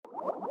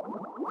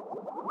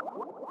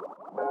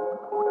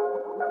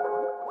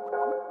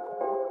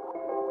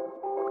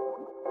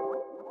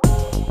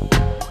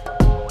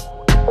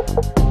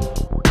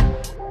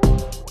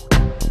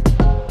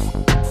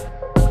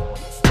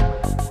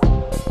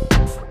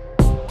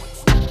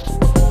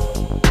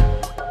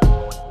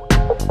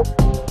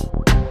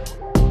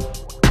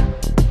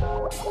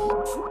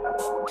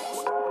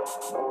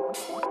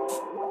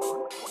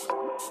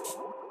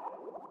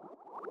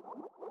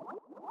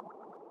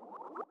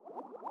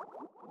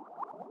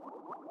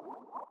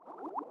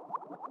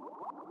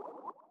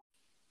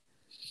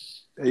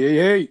Hey, hey,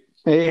 hey.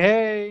 Hey,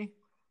 hey,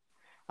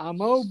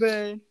 I'm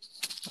Obey,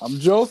 I'm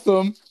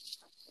Jotham.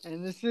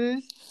 and this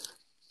is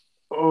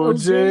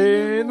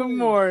OJ in the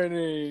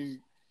morning.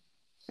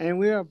 And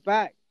we are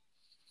back,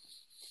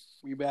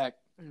 We back.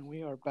 and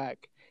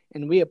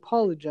we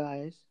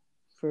apologize,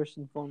 first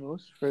and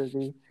foremost, for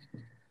the,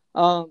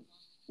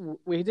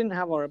 we didn't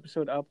have our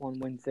episode up on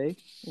Wednesday,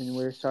 and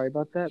we're sorry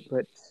about that,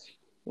 but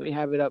we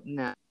have it up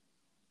now.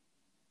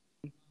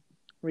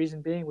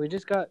 Reason being, we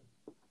got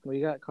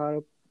caught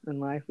up in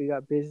life, we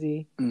got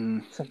busy,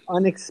 some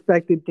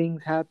unexpected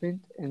things happened,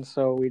 and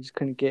so we just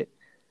couldn't get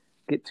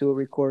to a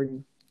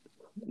recording.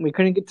 We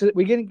couldn't get to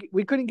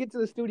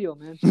the studio,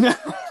 man. We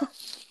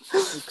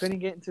couldn't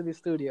get into the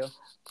studio.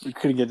 We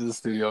couldn't get to the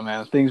studio,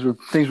 man. Things were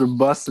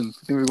busting.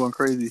 Things were going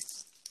crazy.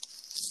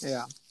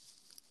 Yeah.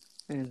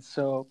 And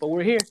so, but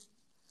we're here.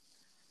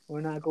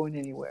 We're not going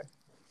anywhere.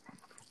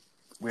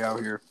 We out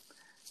here.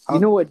 You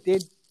know what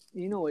did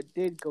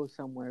go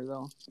somewhere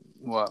though?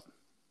 What?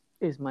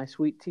 Is my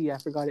sweet tea. I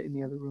forgot it in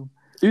the other room.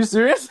 Are you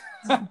serious?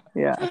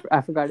 Yeah,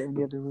 I forgot it in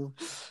the other room.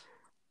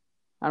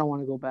 I don't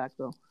want to go back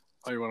though.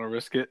 Oh, you want to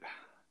risk it?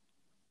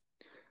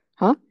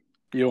 Huh?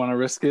 You don't want to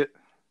risk it?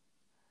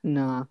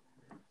 Nah.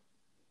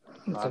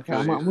 It's okay.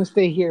 I'm gonna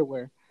stay here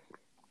where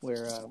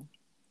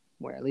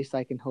at least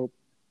I can hope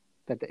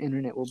that the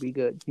internet will be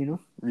good, you know?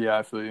 Yeah,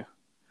 I feel you.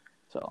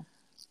 So,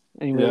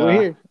 anyway,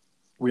 we're here.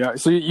 We are.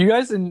 So you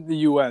guys in the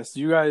U.S.,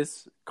 you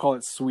guys call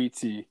it sweet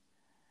tea.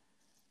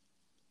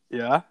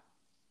 Yeah?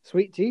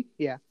 Sweet tea?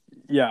 Yeah.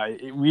 Yeah,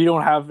 we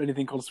don't have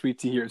anything called sweet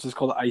tea here. It's just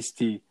called iced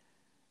tea.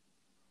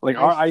 Like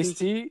our iced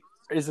tea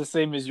is the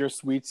same as your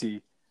sweet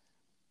tea.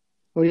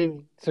 What do you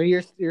mean? So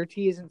your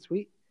tea isn't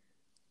sweet?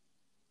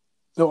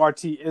 No, our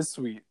tea is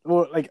sweet.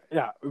 Well, like,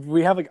 yeah, if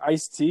we have like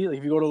iced tea, like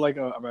if you go to like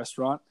a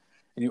restaurant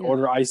and you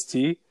order iced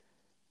tea,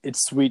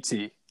 it's sweet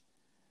tea.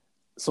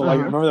 So like,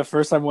 I remember the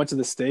first time I went to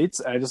the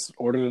States, I just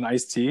ordered an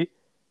iced tea.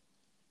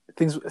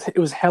 It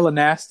was hella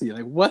nasty.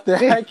 Like, what the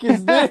heck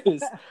is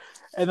this?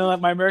 And then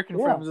like my American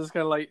friend was just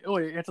kind of like, oh,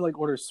 you have to like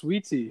order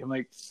sweet tea. I'm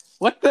like,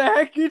 what the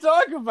heck are you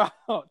talking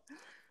about?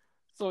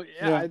 So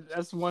yeah.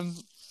 That's one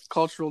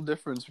cultural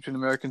difference between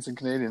Americans and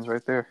Canadians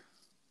right there.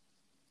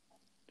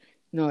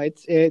 No,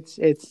 it's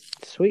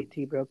sweet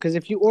tea, bro. Because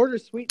if you order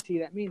sweet tea,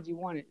 that means you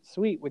want it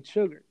sweet with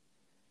sugar,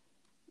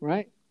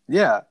 right?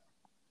 Yeah.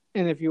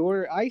 And if you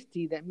order iced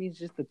tea, that means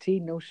just the tea,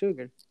 no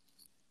sugar.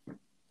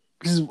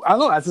 Because I don't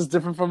know, that's just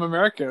different from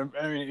America.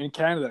 I mean, in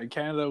Canada,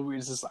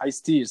 it's just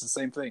iced tea. It's the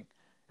same thing.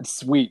 It's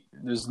sweet.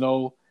 There is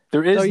no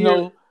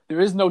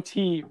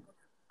tea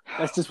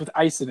that's just with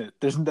ice in it.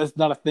 That's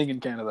not a thing in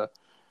Canada.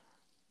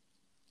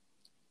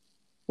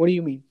 What do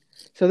you mean?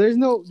 So there's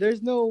no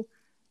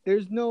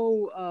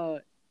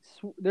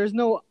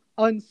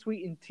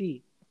unsweetened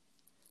tea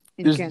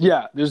in Canada.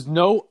 Yeah, there's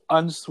no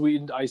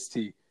unsweetened iced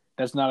tea.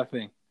 That's not a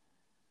thing.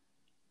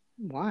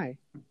 Why?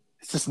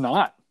 It's just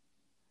not.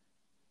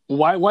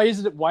 Why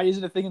is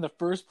it a thing in the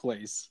first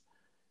place?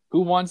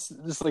 Who wants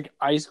this like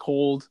ice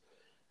cold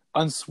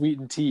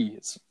unsweetened tea?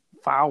 It's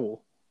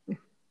foul.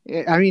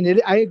 I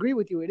mean, I agree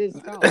with you. It is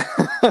foul.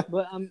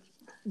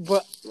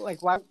 But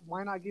like, why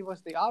not give us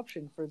the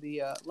option for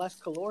the less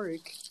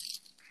caloric,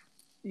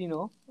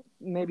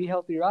 maybe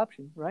healthier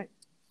option, right?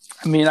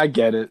 I mean, I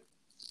get it.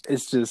 It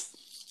was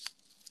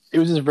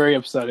just very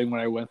upsetting when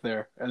I went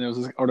there and it was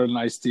just ordered an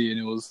iced tea and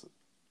it was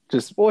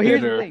just bitter.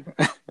 Here's the thing.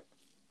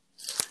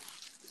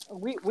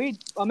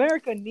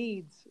 America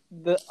needs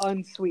the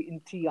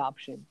unsweetened tea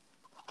option.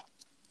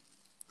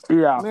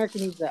 Yeah, America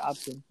needs that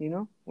option. You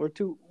know, we're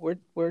too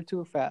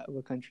fat of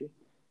a country.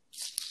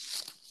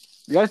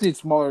 You guys need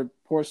smaller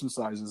portion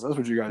sizes. That's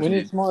what you guys need. We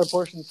need smaller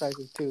portion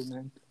sizes too,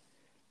 man.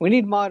 We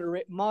need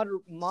moderate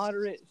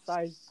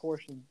sized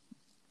portions.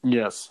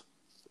 Yes.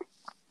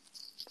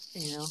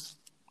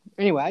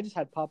 Anyway, I just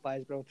had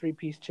Popeyes, bro.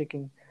 3-piece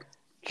chicken.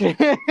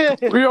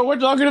 We're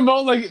talking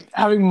about like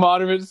having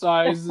moderate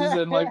sizes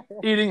and like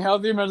eating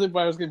healthy. I was like,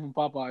 I was getting from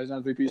Popeyes,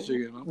 not 3-piece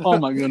chicken. Oh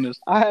my goodness!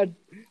 I had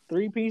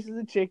 3 pieces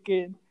of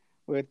chicken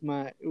with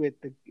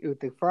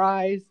the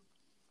fries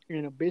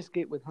and a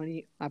biscuit with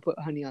honey. I put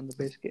honey on the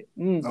biscuit.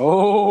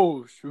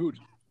 Oh shoot!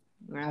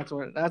 That's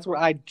what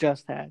I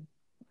just had.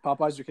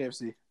 Popeyes or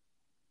KFC?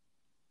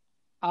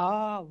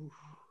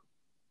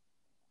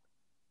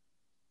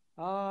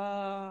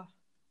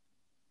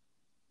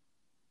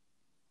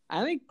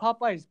 I think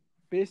Popeye's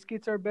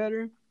biscuits are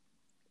better.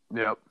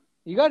 Yep.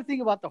 You got to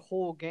think about the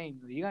whole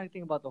game. You got to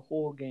think about the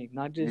whole game,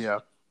 not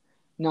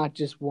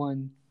just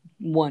one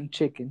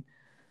chicken.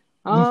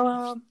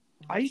 I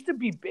used to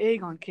be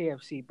big on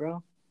KFC,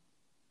 bro.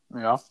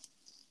 Yeah.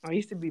 I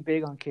used to be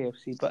big on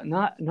KFC, but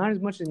not as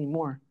much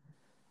anymore.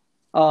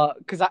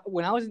 Because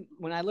when I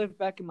lived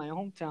back in my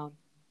hometown,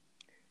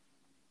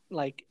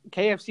 like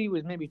KFC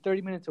was maybe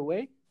 30 minutes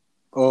away.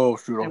 Oh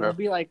shoot! Okay. And we'll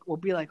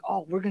be like,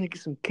 oh, we're gonna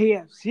get some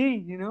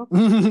KFC, you know?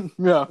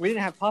 Yeah. We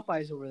didn't have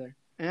Popeyes over there,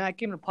 and I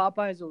came to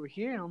Popeyes over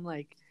here, and I'm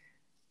like,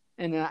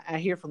 and I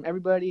hear from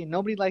everybody, and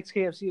nobody likes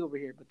KFC over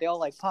here, but they all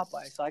like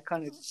Popeyes, so I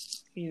kind of,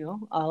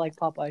 I like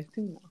Popeyes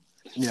too now.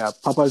 Yeah,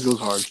 Popeyes goes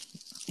hard.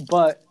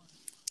 But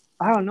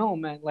I don't know,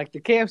 man. Like the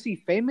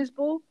KFC Famous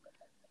Bowl,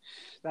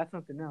 that's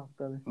something else,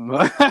 brother.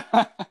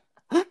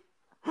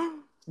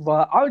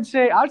 But I'd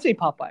say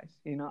Popeyes.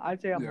 You know,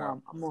 I'd say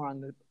I'm more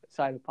on the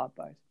side of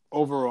Popeyes.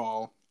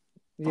 Overall,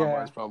 Yeah.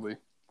 Popeyes probably.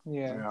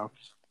 Yeah.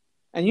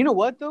 And you know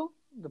what though?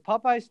 The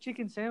Popeyes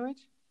chicken sandwich,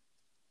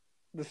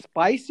 the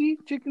spicy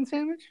chicken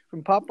sandwich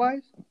from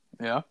Popeyes,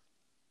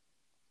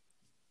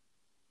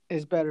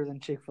 is better than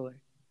Chick-fil-A.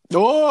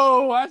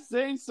 Oh, I'm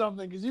saying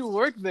something because you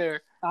work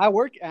there. I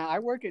work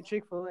at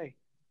Chick-fil-A.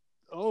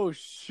 Oh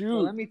shoot! So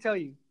let me tell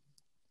you,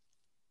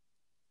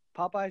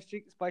 Popeyes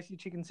spicy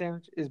chicken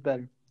sandwich is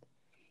better.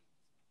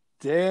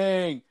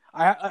 Dang,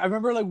 I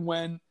remember like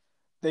when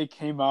they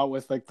came out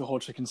with like the whole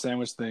chicken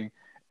sandwich thing,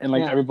 and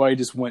like everybody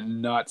just went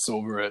nuts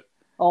over it.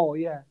 Oh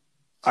yeah,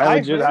 I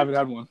legit haven't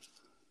had one.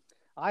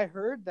 I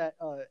heard that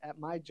at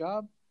my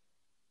job,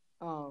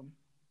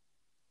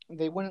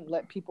 they wouldn't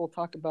let people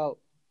talk about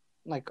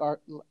like our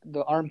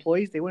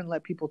employees. They wouldn't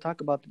let people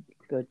talk about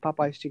the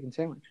Popeyes chicken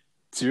sandwich.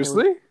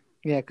 Seriously?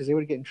 Yeah, because they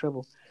would get in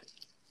trouble.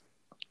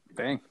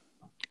 Dang.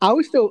 I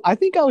was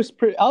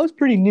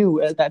pretty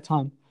new at that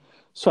time,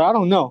 so I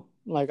don't know.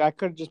 Like I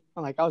could just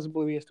I was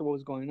oblivious to what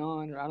was going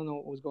on, or I don't know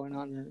what was going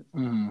on.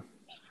 Or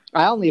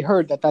I only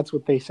heard that that's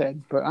what they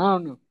said, but I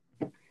don't know.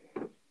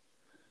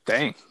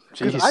 Dang.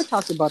 Because I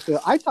talked about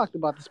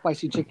the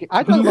spicy chicken.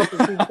 I talked about the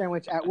chicken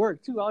sandwich at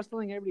work too. I was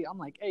telling everybody, I'm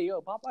like, "Hey,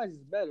 yo, Popeyes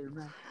is better,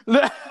 man."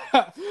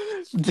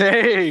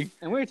 Dang.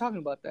 And we were talking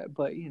about that,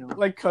 but you know,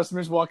 like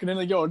customers walking in,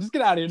 like, "Yo, just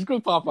get out of here, just go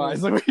to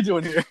Popeyes." Like, what are you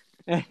doing here?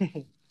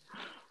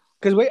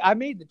 Because I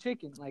made the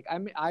chicken. Like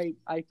I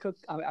cook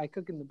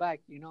in the back,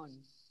 you know.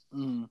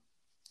 And,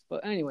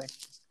 But anyway,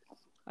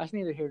 that's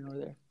neither here nor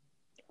there.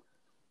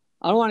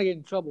 I don't want to get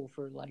in trouble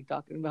for like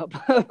talking about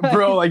Popeyes.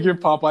 Bro, like your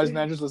Popeyes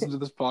man just listen to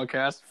this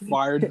podcast.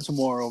 Fired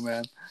tomorrow,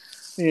 man.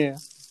 Yeah.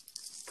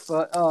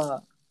 But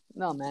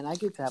no, man, I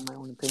get to have my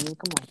own opinion.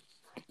 Come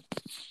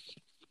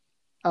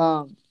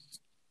on.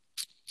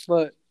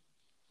 But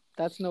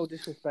that's no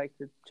disrespect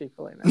to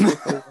Chick-fil-A, man.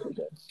 Chick-fil-A is really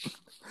good.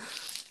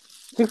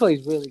 Chick-fil-A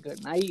is really good.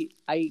 And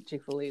I eat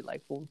Chick-fil-A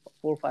like 4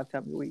 or 5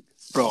 times a week.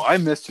 Bro, I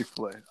miss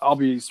Chick-fil-A. I'll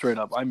be straight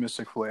up. I miss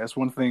Chick-fil-A. That's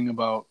one thing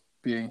about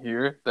being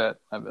here that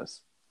I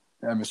miss.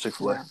 I miss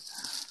Chick-fil-A. Yeah.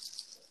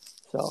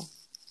 So,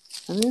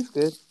 I mean, it's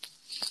good.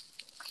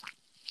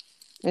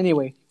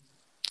 Anyway.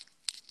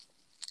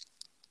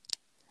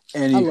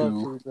 Anywho. I love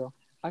food, bro.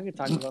 I could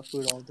talk about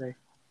food all day.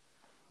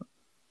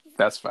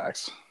 That's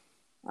facts.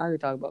 I could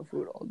talk about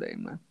food all day,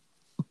 man.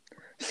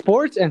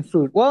 Sports and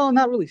food. Well,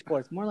 not really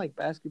sports. More like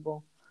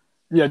basketball.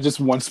 Yeah, just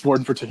one sport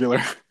in particular.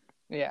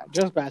 Yeah,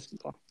 just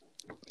basketball.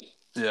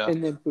 Yeah.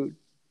 And then food.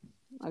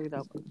 I could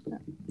talk about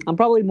that. I'm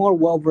probably more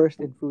well-versed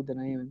in food than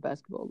I am in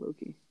basketball,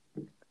 low-key.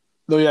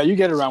 No, yeah, you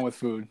get around with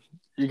food.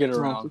 You get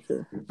around. For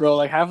sure. Bro,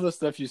 like half of the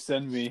stuff you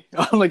send me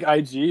on like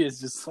IG is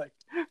just like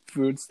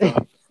food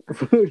stuff.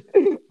 Food.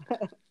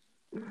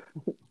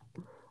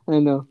 I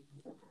know.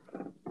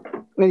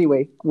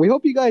 Anyway, we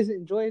hope you guys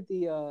enjoyed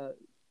the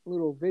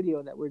little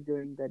video that we're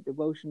doing, that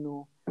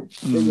devotional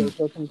video.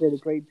 Jotham did a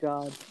great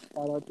job.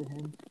 Shout out to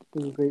him.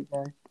 He's a great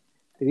guy.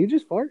 Did you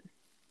just fart?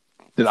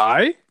 Did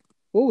I?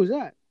 What was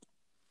that?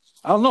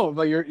 I don't know,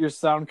 but your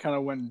sound kind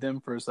of went dim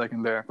for a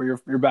second there, but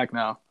you're back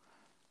now.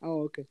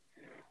 Oh, okay.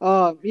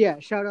 Yeah.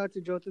 Shout out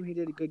to Jotham. He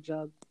did a good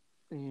job,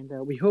 and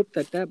we hope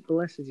that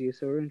blesses you.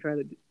 So we're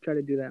gonna try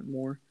to do that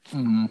more.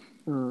 And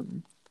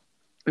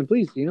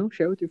please,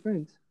 share with your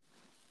friends.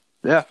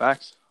 Yeah,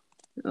 facts.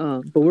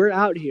 But we're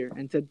out here,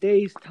 and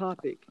today's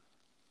topic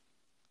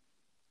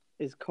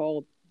is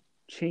called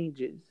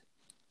changes.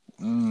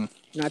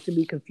 Not to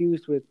be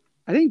confused with.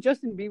 I think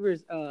Justin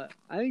Bieber's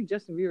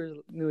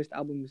newest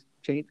album is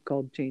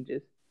called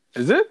Changes.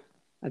 Is it?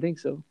 I think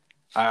so.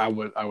 I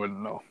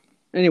wouldn't know.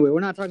 Anyway, we're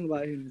not talking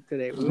about him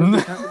today.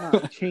 We're talking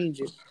about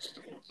changes.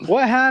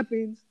 What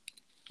happens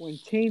when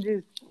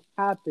changes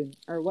happen,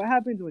 or what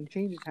happens when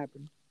changes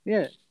happen?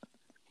 Yeah.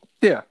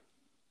 Yeah.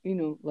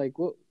 Like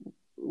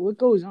what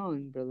goes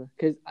on, brother?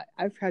 Because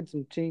I've had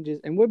some changes,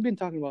 and we've been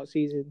talking about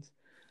seasons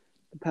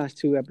the past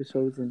 2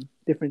 episodes and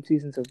different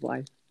seasons of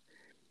life.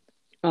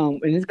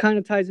 And it kind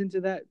of ties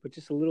into that, but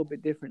just a little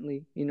bit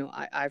differently.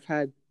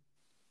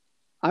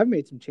 I've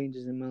made some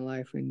changes in my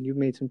life, and you've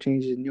made some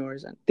changes in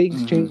yours, and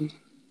things change,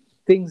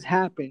 things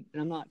happen.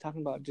 And I'm not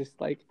talking about just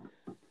like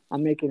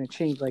I'm making a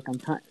change, like I'm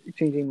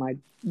changing my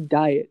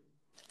diet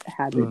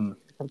habit, or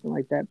something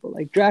like that, but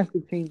like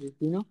drastic changes,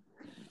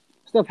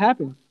 stuff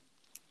happens.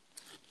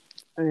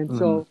 And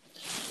so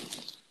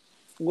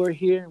we're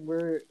here, and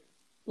we're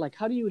like,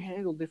 how do you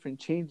handle different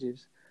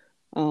changes?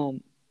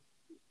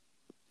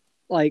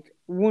 Like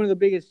one of the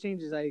biggest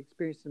changes I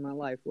experienced in my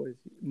life was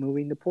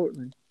moving to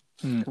Portland,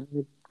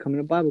 coming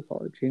to Bible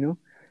college.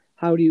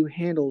 How do you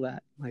handle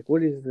that? Like,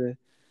 what is the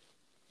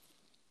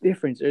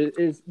difference? Do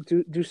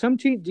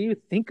you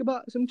think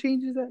about some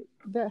changes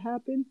that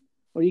happen,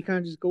 or you kind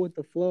of just go with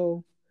the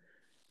flow,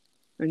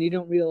 and you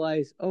don't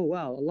realize, oh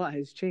wow, a lot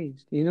has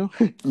changed.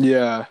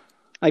 Yeah.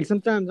 Like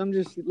sometimes I'm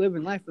just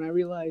living life, and I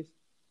realize,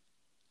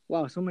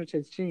 wow, so much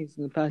has changed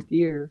in the past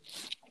year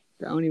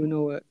that I don't even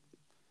know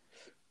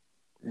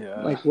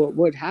Yeah. like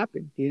what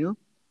happened, you know.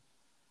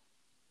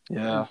 And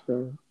Yeah.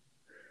 so,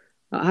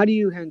 how do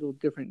you handle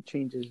different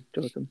changes,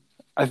 Jotham?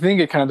 I think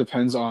it kind of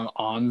depends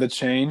on the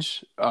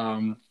change.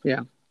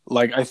 Yeah.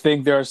 Like I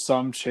think there are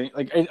some change.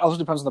 Like it also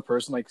depends on the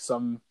person. Like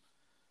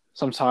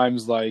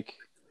sometimes like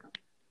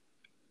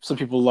some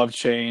people love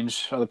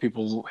change, other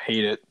people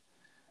hate it.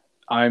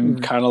 Mm-hmm.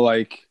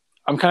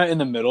 I'm kind of in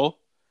the middle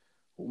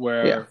Yeah,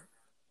 where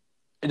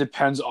it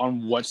depends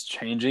on what's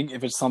changing.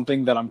 If it's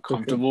something that I'm for sure.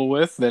 comfortable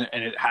with, then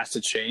and it has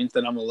to change,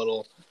 then I'm a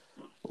little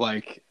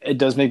like it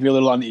does make me a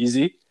little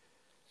uneasy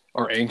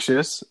or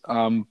anxious.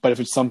 But if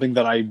it's something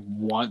that I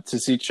want to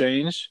see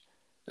change,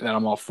 then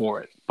I'm all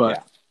for it. But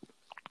Yeah,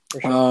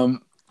 for sure.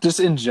 just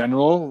in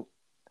general,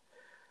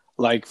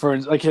 like for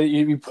like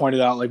you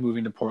pointed out, like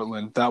moving to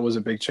Portland, that was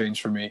a big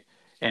change for me,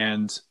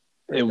 and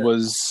For it sure.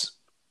 was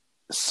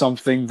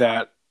something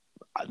that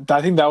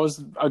I think that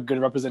was a good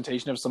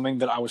representation of something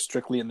that I was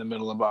strictly in the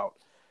middle about.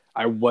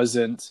 I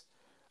wasn't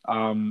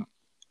um,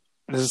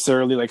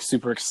 necessarily like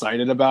super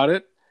excited about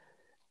it,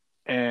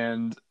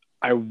 and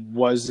I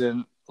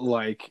wasn't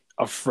like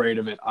afraid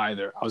of it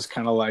either. I was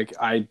kind of like,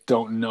 I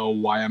don't know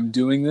why I'm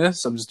doing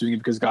this. I'm just doing it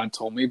because God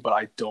told me, but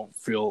I don't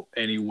feel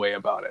any way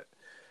about it.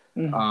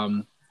 Mm-hmm.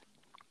 Um,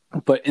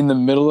 but in the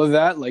middle of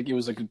that, like it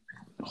was like a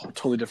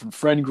totally different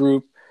friend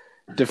group,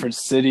 different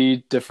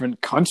city,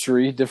 different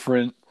country,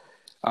 different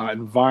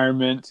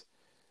environment.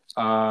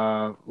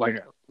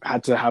 Like I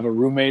had to have a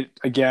roommate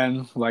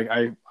again. Like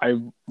I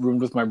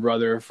roomed with my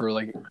brother for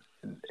like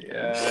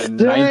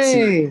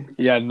 19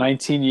 Same,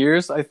 19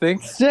 years, I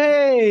think.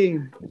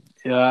 same.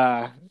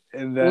 Yeah.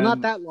 And Well,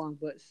 not then that long,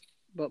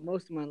 but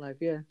most of my life,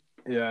 yeah.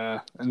 yeah,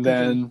 and Continue.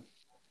 then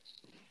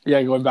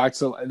yeah, going back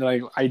to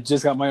like I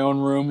just got my own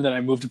room, and then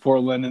I moved to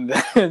Portland, and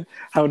then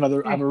have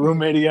a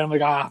roommate again. I'm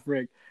like, ah,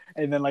 frick.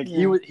 And then like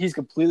Yeah. he's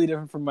completely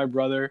different from my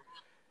brother,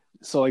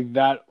 so like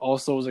that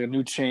also was like a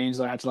new change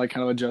that I had to like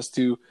kind of adjust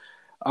to.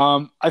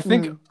 I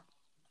think Mm.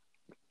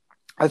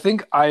 I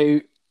think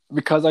I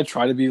because I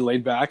try to be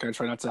laid back, I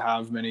try not to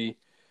have many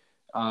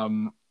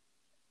um,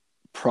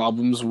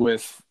 problems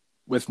with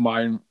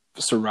my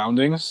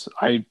surroundings.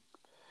 I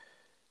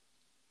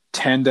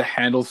tend to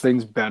handle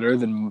things better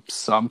than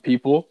some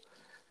people.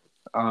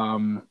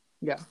 Um,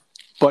 Yeah,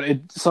 but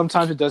it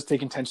sometimes it does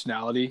take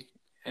intentionality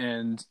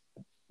and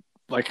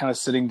like kind of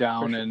sitting for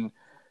down sure. and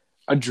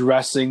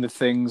addressing the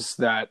things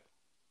that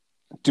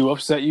do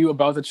upset you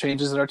about the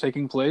changes that are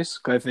taking place.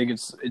 Cause I think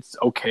it's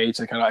okay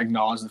to kind of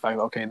acknowledge the fact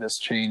that okay, this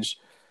change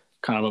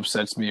kind of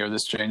upsets me or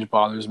this change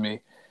bothers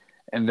me,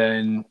 and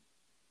then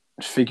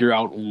figure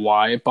out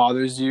why it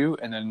bothers you,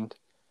 and then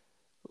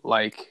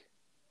like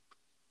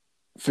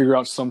figure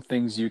out some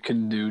things you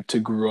can do to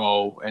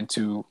grow and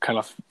to kind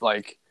of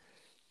like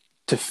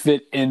to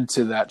fit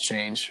into that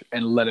change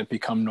and let it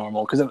become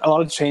normal because a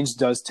lot of change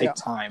does take Yeah,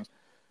 time.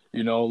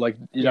 You know, like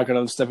you're not yeah,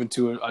 gonna step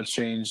into a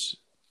change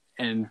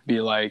and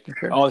be like, for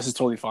sure, "Oh, this is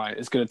totally fine."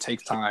 It's gonna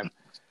take time.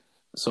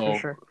 for So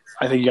sure.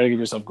 I think you gotta give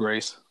yourself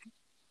grace.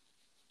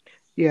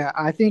 Yeah,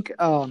 I think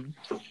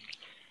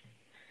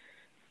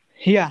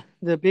yeah,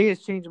 the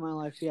biggest change in my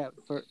life, yeah,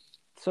 for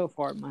so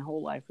far my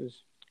whole life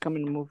is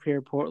coming to move here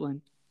to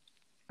Portland.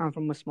 I'm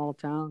from a small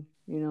town,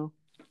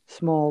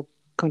 small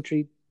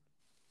country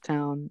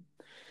town.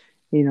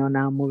 Now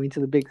I'm moving to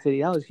the big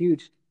city. That was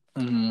huge,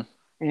 Mm-hmm.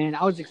 and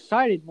I was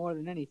excited more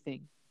than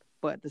anything.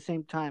 But at the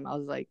same time, I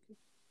was like,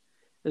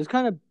 it was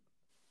kind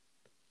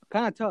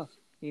of tough.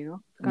 It's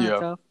kind of Yeah.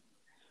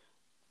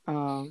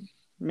 tough.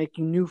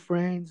 Making new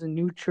friends, a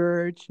new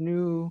church,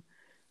 new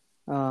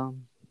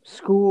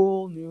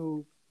school,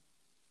 new.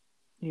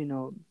 You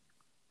know,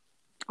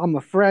 I'm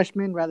a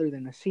freshman rather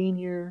than a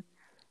senior.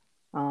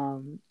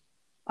 Um,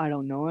 I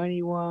don't know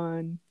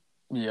anyone.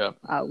 Yeah.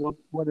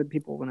 What are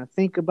people going to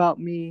think about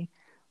me?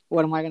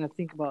 What am I going to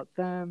think about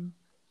them?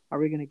 Are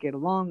we going to get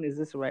along? Is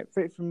this the right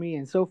fit for me?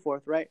 And so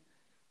forth, right?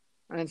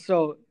 And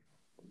so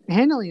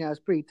handling that is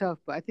pretty tough.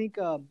 But I think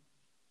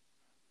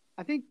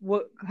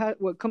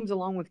what comes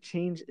along with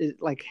change is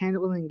like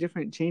handling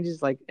different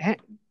changes. Like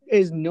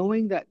is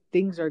knowing that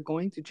things are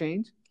going to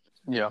change.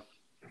 Yeah.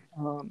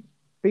 Um,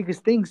 because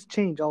things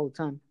change all the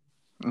time,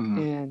 Mm-hmm.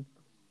 and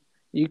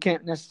you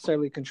can't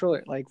necessarily control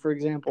it. Like for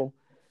example,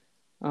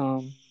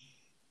 um,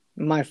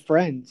 my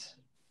friends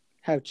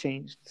have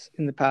changed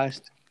in the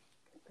past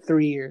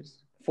 3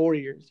 years, 4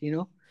 years.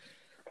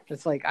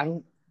 It's like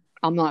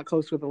I'm not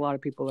close with a lot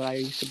of people that I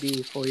used to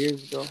be 4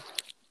 years ago,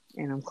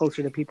 and I'm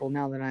closer to people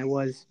now than I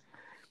was.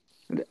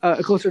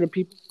 Closer to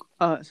people,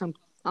 some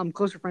I'm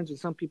closer friends with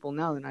some people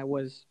now than I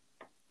was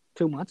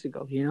 2 months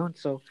ago.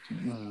 So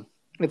Mm-hmm.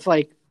 it's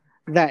like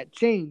that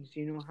changed.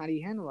 How do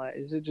you handle that?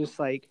 Is it just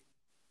like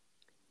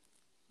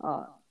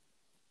uh,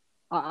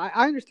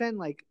 I understand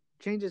like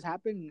changes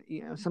happen.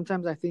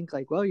 Sometimes I think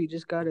like, well, you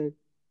just gotta.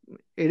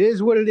 It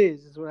is what it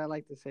is what I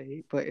like to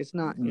say, but it's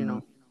not. Mm-hmm.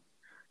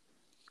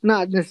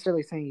 Not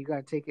necessarily saying you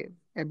gotta take it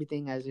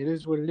everything as it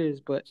is what it is,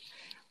 but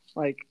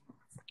like,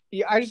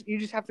 you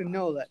just have to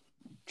know that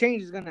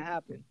change is gonna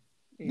happen.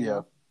 You Yeah.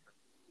 know,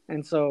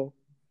 and so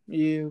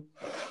you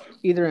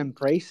either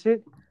embrace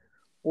it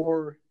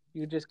or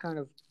you just kind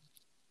of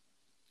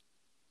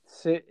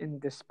sit in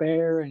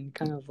despair and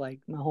kind of like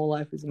my whole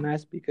life is a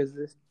mess because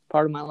this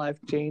part of my life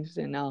changed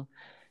and now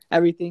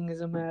everything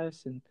is a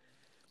mess. And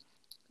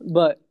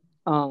but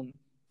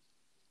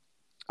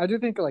I do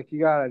think like you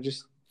gotta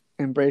just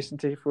embrace and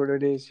take it for what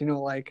it is. You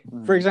know, like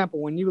for example,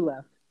 when you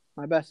left,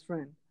 my best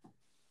friend,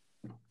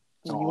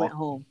 when you went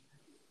home,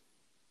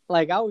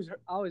 like I was,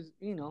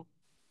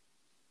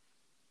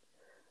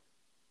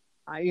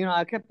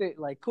 I kept it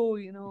like cool.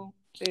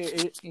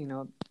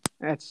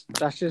 That's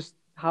just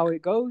how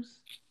it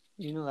goes.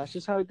 That's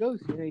just how it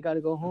goes. You got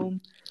to go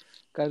home,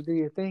 got to do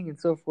your thing, and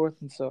so forth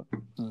and so.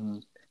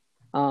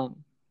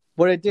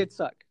 But it did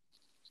suck.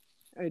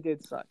 It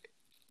did suck.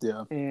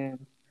 Yeah.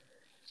 And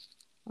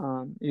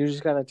you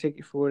just gotta take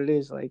it for what it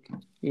is. Like,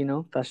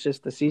 that's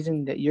just the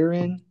season that you're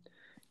in.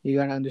 You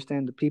gotta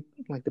understand the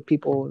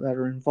people that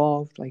are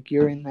involved. Like,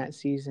 you're in that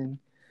season.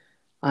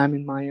 I'm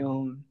in my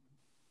own,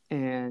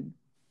 and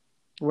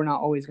we're not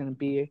always gonna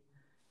be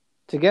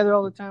together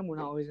all the time. We're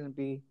not always gonna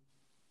be,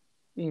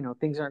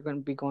 things aren't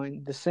gonna be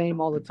going the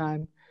same all the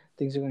time.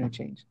 Things are gonna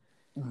change,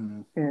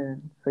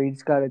 and so you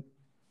just gotta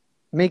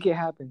make it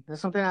happen.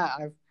 That's something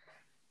I've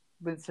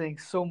been saying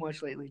so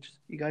much lately. Just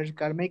you guys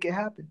got to make it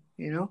happen,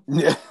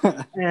 Yeah.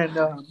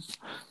 And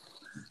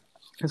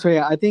so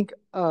yeah, I think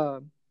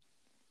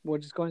what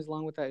just goes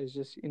along with that is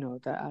just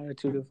that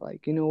attitude of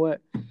like, you know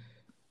what,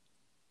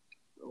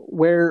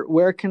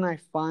 where can I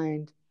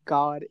find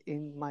God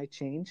in my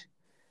change,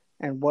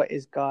 and what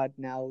is God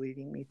now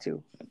leading me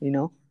to,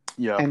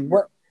 Yeah. And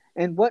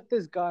what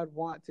does God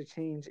want to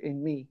change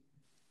in me?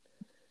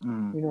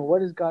 What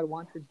does God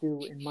want to do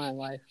in my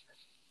life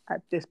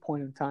at this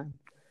point in time?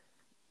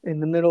 In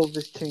the middle of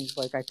this change,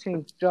 like I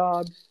changed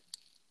jobs.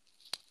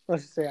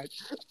 Let's just say,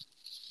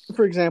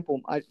 for example,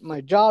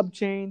 my job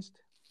changed,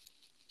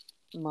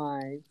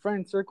 my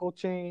friend circle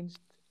changed,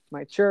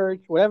 my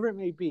church, whatever it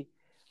may be.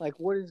 Like,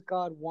 what does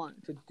God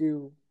want to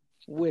do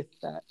with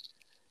that?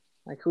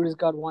 Like, who does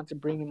God want to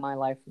bring in my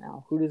life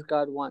now?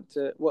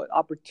 What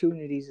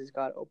opportunities is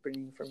God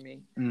opening for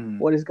me?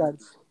 What is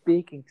God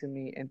speaking to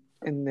me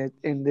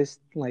in this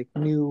like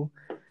new,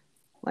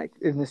 like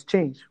in this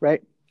change,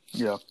 right?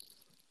 Yeah.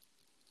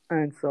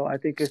 And so I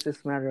think it's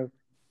just a matter of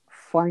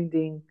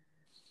finding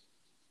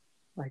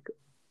like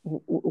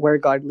where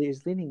God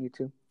is leading you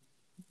to.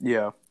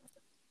 Yeah.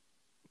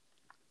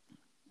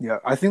 Yeah.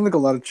 I think like a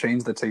lot of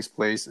change that takes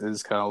place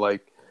is kind of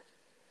like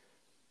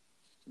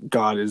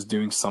God is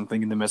doing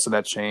something in the midst of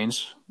that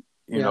change,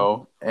 you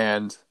know?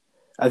 And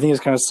I think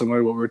it's kind of similar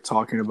to what we were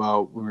talking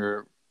about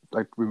when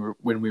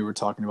we were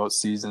talking about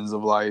seasons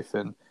of life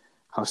and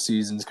how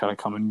seasons kind of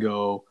come and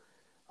go.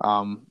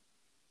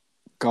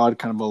 God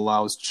kind of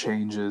allows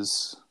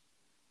changes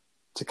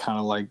to kind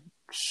of like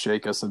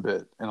shake us a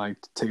bit and like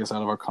take us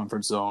out of our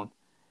comfort zone.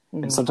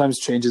 And sometimes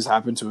changes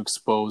happen to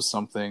expose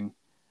something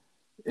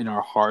in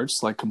our hearts,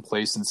 like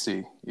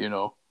complacency,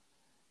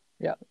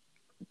 Yeah.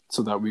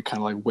 So that we kind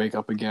of like wake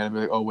up again and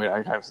be like, oh wait,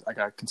 I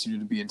gotta continue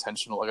to be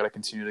intentional. I gotta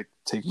continue to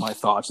take my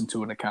thoughts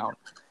into an account.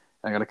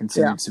 I gotta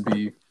continue to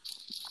be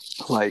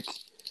like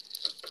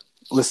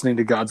listening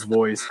to God's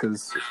voice,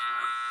 because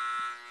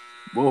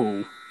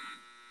whoa.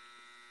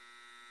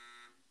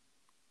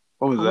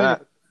 What was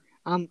that?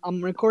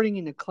 I'm recording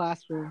in a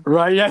classroom.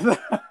 Right, yeah.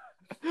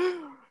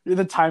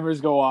 The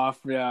timers go off.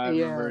 Yeah, I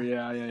remember.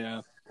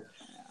 Yeah.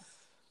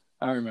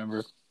 I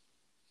remember.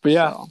 But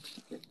yeah. So,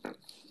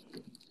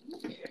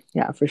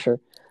 yeah, for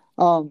sure.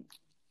 I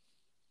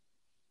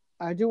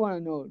do want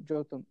to know,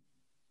 Jotham.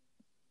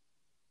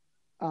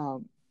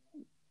 And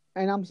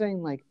I'm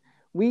saying like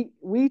we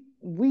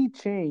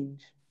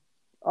change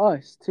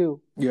us too.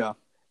 Yeah.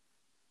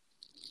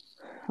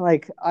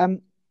 Like I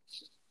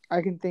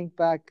can think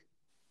back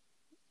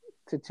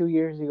to 2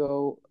 years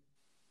ago,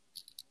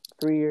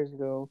 3 years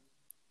ago,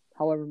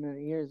 however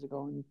many years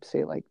ago, and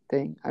say like,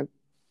 dang,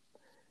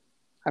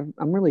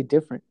 I'm really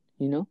different,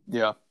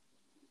 Yeah.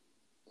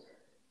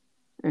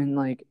 And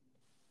like,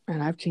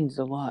 and I've changed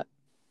a lot.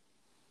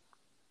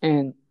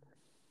 And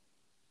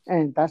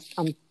that's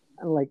I'm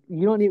like,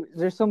 you don't even,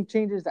 there's some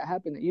changes that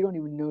happen that you don't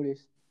even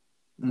notice.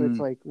 But it's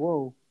like,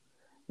 whoa.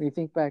 When you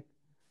think back,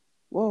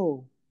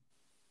 whoa,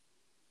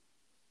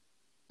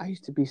 I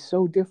used to be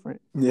so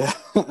different. Yeah.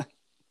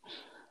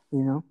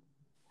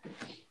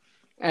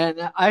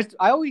 And I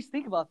always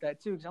think about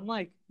that too, because I'm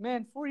like,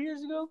 man, 4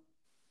 years ago,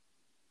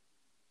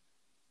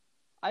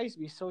 I used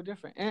to be so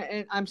different.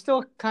 And I'm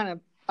still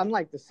I'm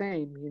like the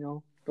same,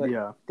 but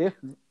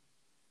different.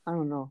 I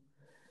don't know.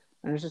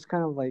 And it's just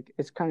kind of like,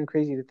 it's kind of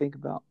crazy to think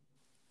about.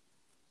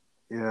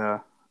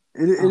 Yeah.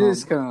 It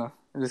is kind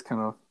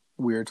of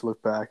weird to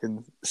look back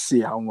and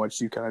see how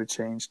much you kind of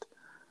changed.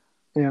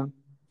 Yeah.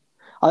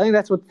 I think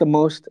that's what the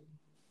most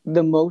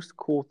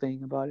cool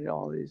thing about it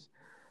all is.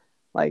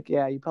 Like,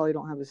 yeah, you probably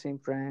don't have the same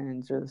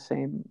friends or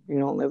you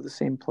don't live the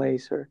same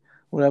place or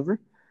whatever.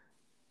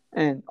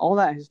 And all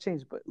that has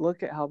changed, but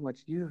look at how much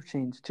you've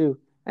changed too.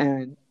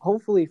 And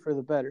hopefully for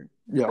the better.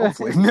 Yeah,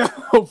 hopefully.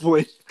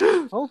 Hopefully.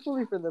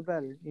 Hopefully for the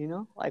better,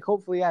 Like,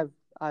 hopefully I'm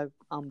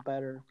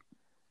better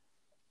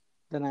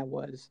than I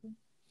was,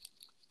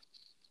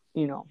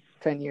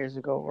 10 years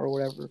ago or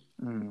whatever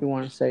you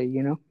want to say,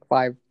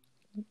 5,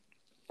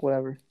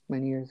 whatever,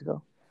 many years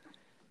ago.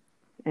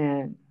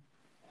 And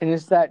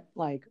it's that,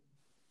 like,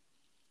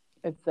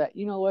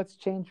 let's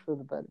change for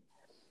the better.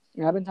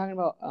 I've been talking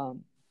about,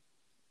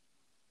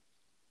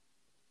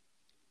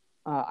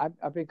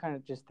 I've been kind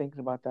of just thinking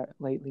about that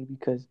lately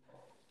because,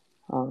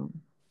 I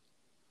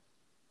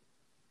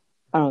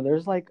don't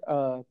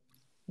know,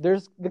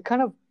 there's the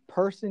kind of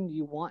person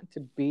you want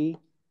to be,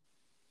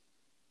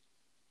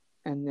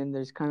 and then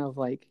there's kind of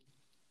like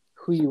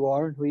who you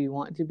are and who you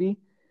want to be.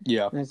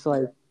 Yeah. And it's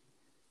like,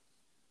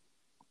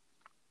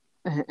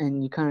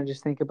 and you kind of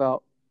just think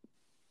about,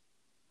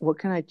 what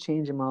can I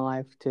change in my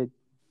life to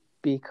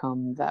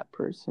become that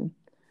person?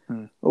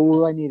 Or what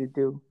do I need to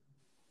do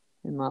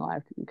in my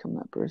life to become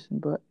that person?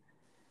 But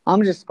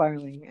I'm just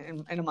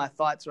spiraling into my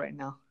thoughts right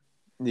now.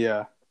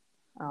 Yeah.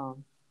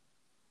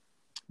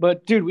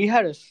 But dude, we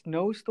had a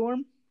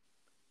snowstorm.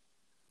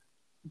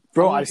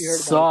 Bro, I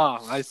saw.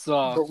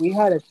 But we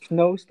had a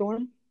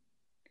snowstorm.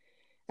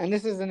 And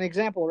this is an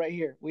example right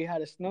here. We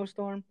had a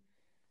snowstorm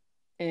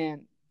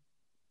and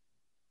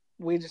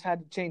we just had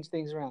to change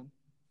things around,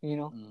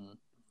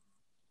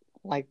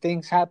 Like,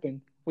 things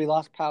happened. We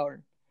lost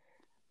power.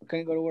 We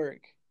couldn't go to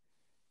work.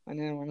 And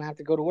then when I have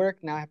to go to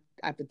work, now I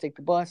have to take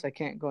the bus. I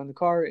can't go in the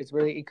car. It's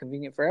really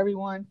inconvenient for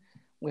everyone.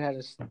 We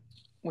had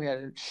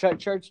to shut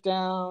church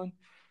down,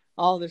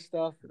 all this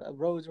stuff. The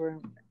roads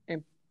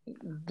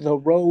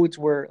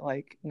were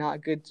like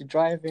not good to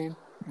drive in.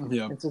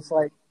 Yeah. It's just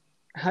like,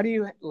 how do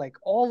you, like,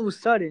 all of a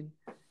sudden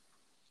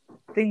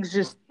things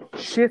just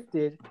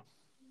shifted,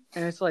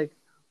 and it's like,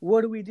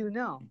 what do we do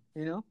now?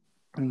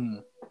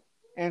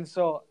 And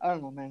so I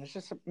don't know, man. It's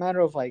just a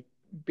matter of like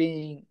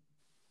being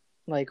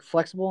like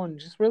flexible and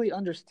just really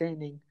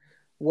understanding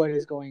what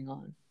is going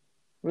on.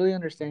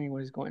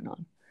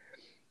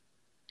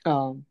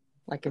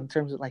 Like in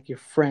terms of like your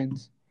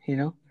friends,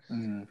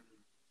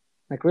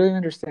 like really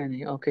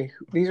understanding, okay,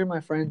 these are my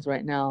friends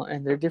right now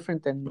and they're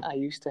different than I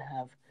used to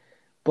have,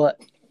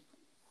 but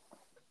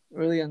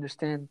really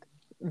understand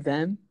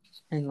them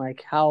and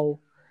like how,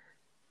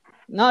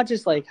 not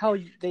just like how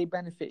they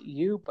benefit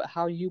you, but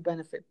how you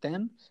benefit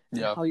them.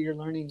 Yeah. How you're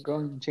learning,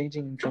 growing, and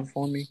changing, and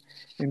transforming,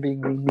 and being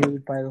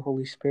renewed by the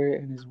Holy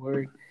Spirit and His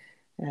Word,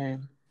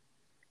 and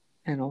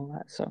all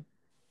that. So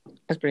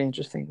that's pretty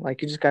interesting.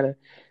 Like, you just gotta,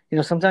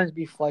 sometimes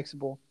be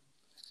flexible,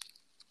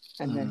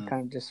 and then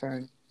kind of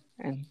discern,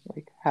 and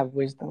like have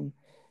wisdom,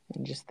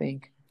 and just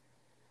think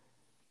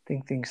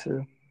things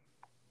through.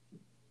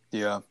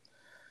 Yeah.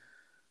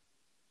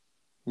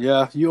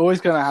 Yeah, you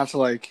always kind of have to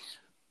like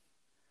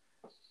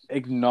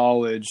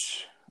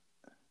acknowledge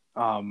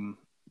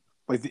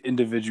like the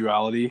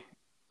individuality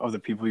of the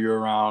people you're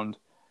around,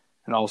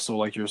 and also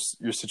like your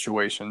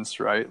situations,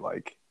 right?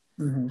 Like,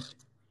 kind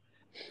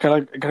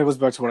of goes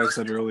back to what I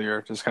said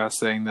earlier, just kind of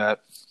saying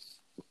that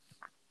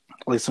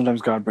like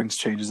sometimes God brings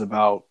changes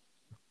about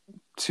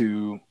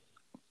to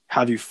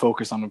have you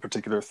focus on a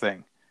particular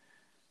thing.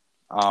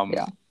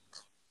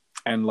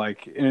 And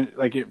like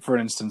for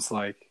instance,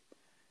 like,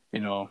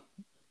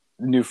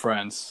 new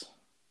friends.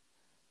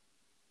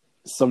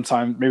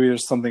 Sometimes maybe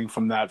there's something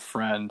from that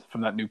friend,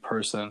 from that new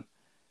person,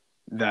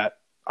 that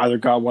either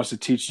God wants to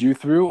teach you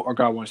through or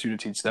God wants you to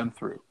teach them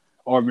through,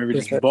 or maybe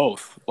just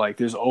both. Like,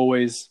 there's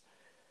always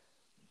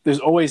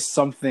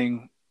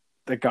something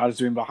that God is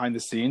doing behind the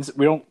scenes.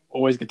 We don't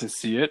always get to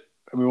see it,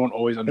 and we won't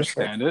always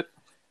understand it,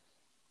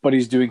 but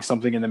He's doing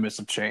something in the midst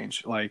of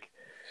change. Like,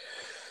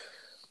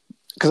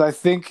 because I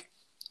think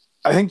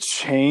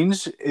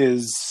change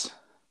is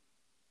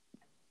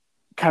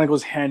kind of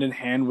goes hand in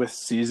hand with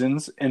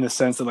seasons, in the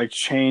sense that like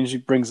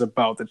change brings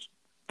about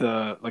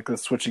the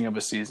switching of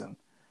a season.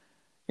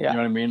 Yeah. You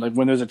know what I mean? Like,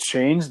 when there's a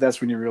change,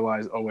 that's when you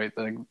realize, oh wait,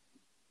 like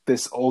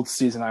this old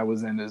season I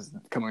was in is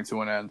coming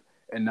to an end,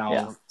 and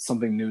now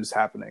something new is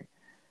happening.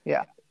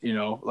 Yeah.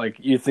 Like,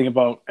 you think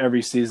about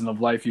every season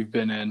of life you've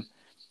been in,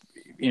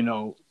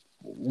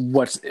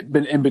 what's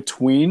been in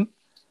between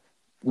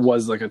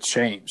was like a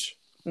change.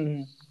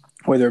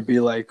 Whether it be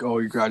like, oh,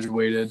 you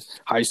graduated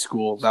high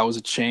school, that was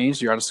a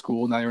change. You're out of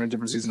school, now you're in a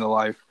different season of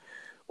life.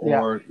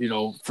 Or,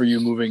 for you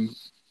moving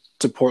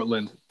to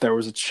Portland, there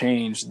was a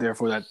change.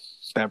 Therefore,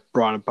 that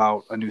brought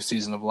about a new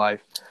season of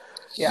life.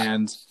 Yeah.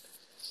 And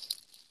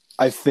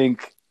I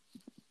think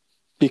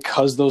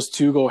because those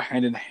two go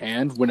hand in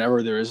hand,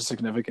 whenever there is a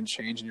significant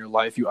change in your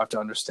life, you have to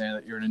understand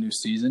that you're in a new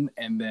season,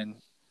 and then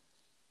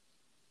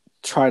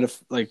try to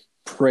like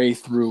pray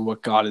through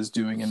what God is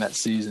doing in that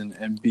season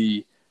and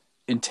be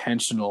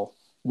intentional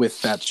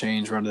with that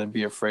change rather than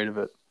be afraid of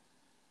it.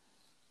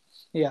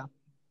 Yeah,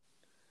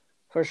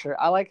 for sure.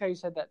 I like how you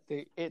said that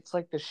it's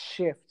like the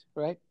shift,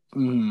 right?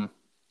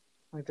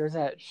 Like, there's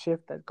that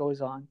shift that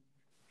goes on.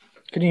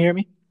 Can you hear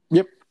me?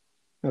 Yep.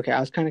 Okay, I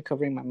was kind of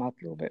covering my mouth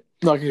a little bit.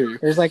 No, I can hear you.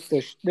 There's like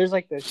the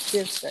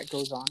shift that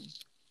goes on,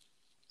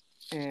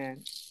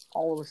 and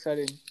all of a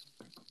sudden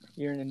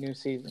you're in a new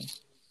season.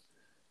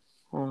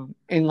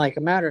 In like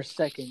a matter of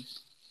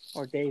seconds,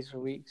 or days, or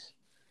weeks.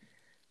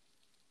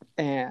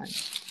 And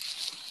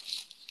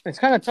it's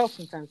kind of tough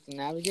sometimes to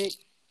navigate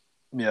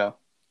Yeah.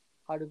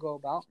 how to go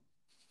about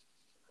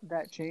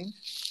that change.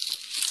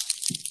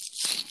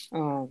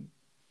 Um,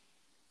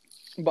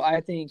 but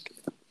I think,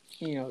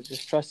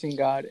 just trusting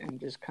God and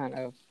just kind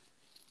of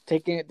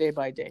taking it day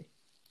by day.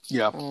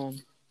 Yeah.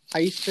 I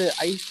used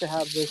to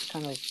have this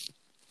kind of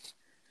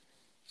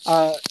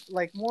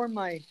like more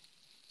my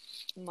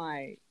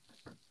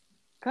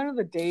kind of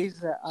the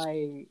days that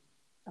I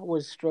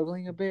was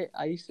struggling a bit.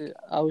 I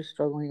was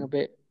struggling a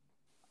bit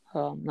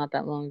not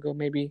that long ago,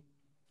 maybe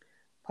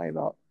probably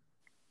about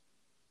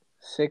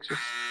 6 or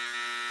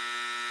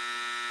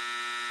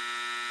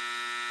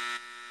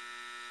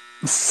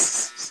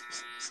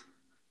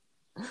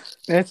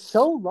It's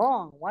so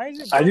long. Why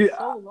is it going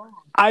so long?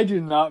 I do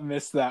not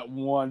miss that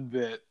one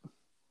bit.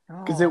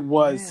 Because it Oh,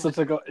 was man.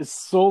 such it's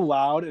so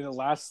loud and it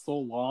lasts so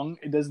long.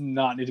 It does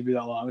not need to be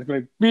that long. It's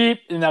like beep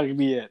and that could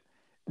be it.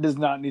 It does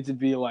not need to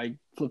be like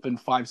flipping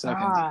 5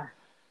 seconds. I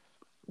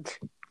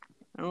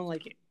don't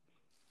like it.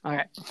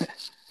 Okay.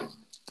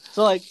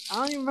 So like I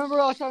don't even remember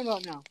what I was talking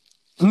about now.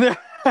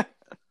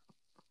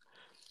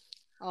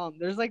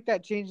 There's like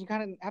that change. You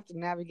kind of have to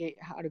navigate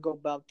how to go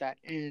about that,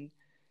 and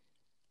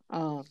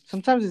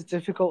sometimes it's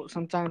difficult.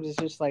 Sometimes it's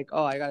just like,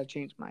 oh, I gotta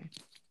change my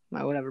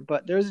whatever.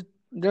 But there's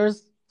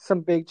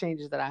some big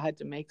changes that I had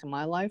to make to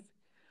my life.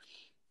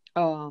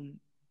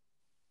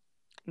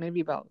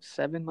 Maybe about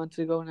 7 months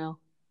ago now,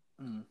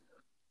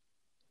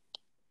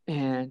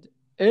 and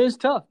it is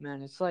tough,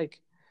 man. It's like,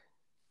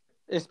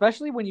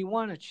 especially when you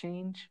want to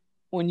change,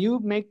 when you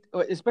make,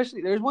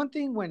 especially there's one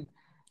thing when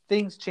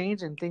things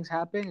change and things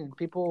happen and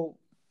people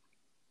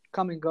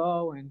come and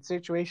go and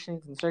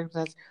situations and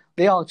circumstances,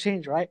 they all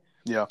change, right?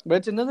 Yeah. But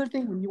it's another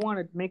thing when you want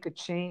to make a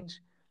change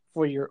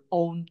for your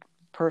own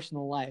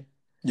personal life.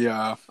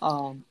 Yeah.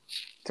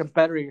 To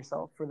better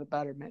yourself, for the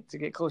betterment, to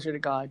get closer to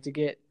God, to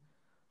get,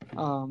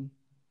 to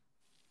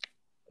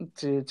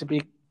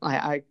be,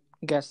 I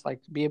guess,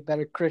 like, to be a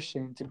better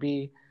Christian, to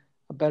be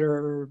a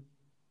better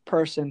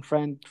person,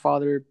 friend,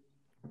 father,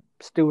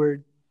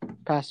 steward,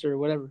 pastor,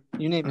 whatever,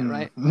 you name it,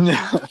 right?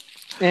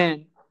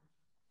 And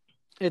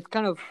it's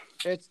kind of,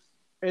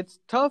 it's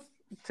tough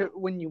to,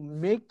 when you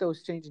make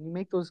those changes, you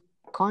make those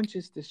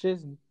conscious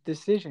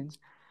decisions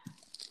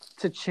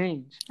to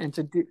change and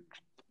to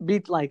be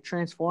like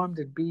transformed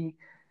and be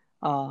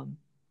kind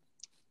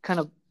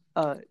of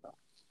a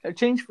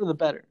change for the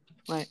better,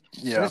 right?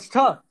 Yeah. But it's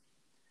tough.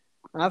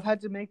 I've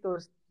had to make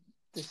those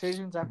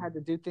decisions. I've had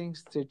to do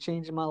things to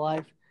change in my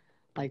life,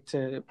 like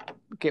to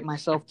get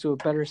myself to a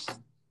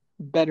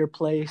better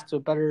place, to a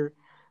better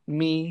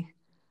me,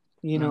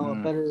 a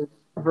better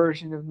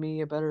version of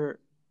me, a better,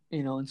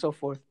 and so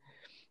forth.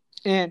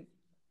 And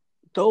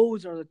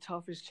those are the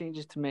toughest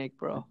changes to make,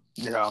 bro.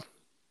 Yeah.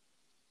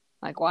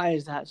 Like, why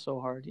is that so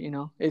hard?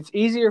 It's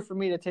easier for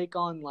me to take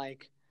on,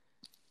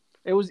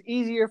 it was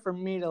easier for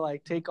me to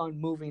like take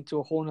on moving to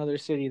a whole nother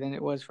city than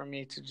it was for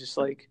me to just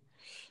like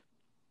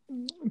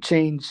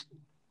change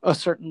a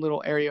certain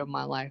little area of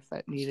my life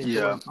that needed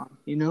to work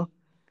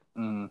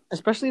on,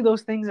 especially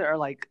those things that are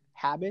like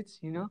habits,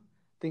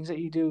 things that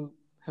you do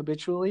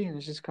habitually, and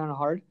it's just kind of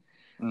hard.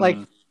 Like,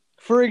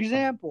 for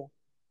example,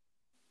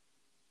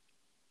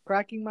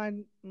 cracking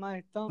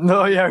my thumb.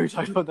 No, yeah, we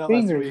talked about that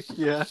fingers. last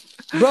week. Yeah.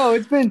 Bro,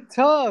 it's been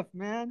tough,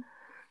 man.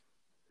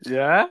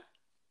 Yeah?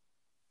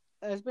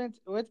 It's been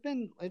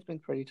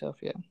pretty tough,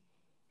 yeah.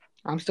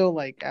 I'm still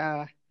like,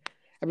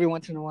 every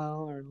once in a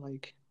while, or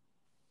like,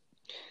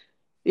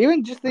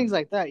 even just things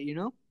like that,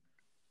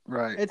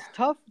 Right. It's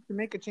tough to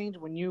make a change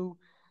when you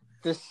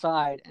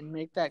decide and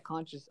make that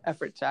conscious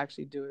effort to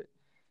actually do it,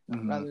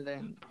 rather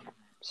than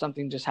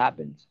something just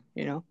happens,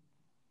 Yeah.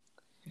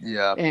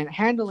 And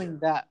handling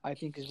that, I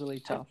think, is really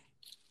tough.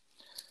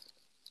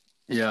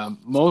 Yeah.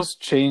 Most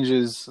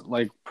changes,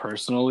 like,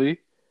 personally,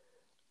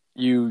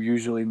 you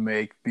usually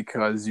make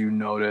because you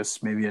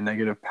notice maybe a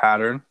negative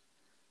pattern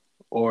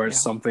or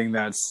something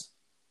that's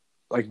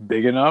like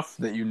big enough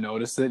that you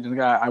notice it. You're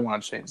like, I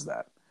want to change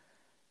that.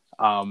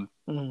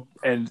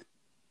 And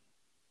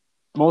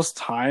most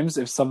times,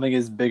 if something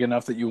is big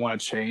enough that you want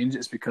to change,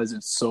 it's because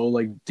it's so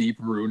like deep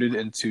rooted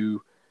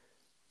into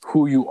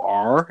who you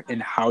are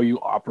and how you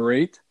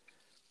operate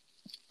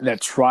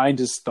that trying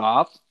to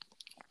stop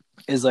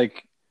is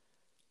like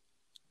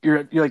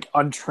you're like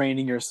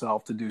untraining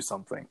yourself to do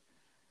something.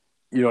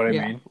 You know what I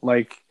mean?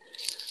 Like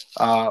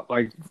I'll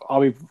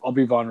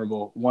be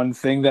vulnerable. One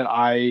thing that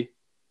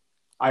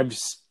I'm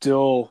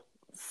still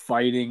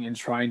fighting and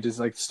trying to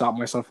like stop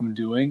myself from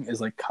doing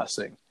is like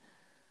cussing.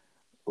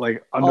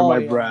 Like under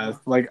my breath.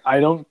 Like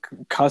I don't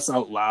cuss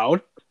out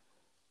loud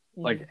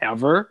like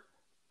ever,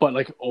 but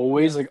like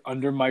always like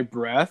under my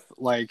breath,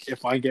 like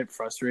if I get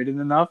frustrated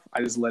enough,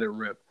 I just let it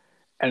rip.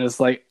 And it's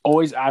like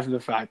always after the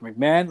fact, I'm like,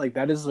 man, like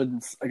that is like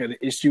an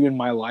issue in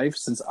my life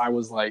since I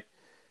was like,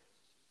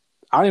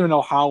 I don't even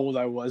know how old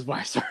I was when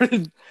I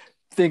started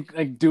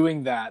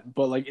doing that,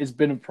 but like it's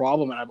been a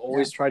problem and I've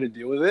always tried to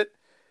deal with it.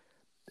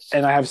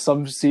 And I have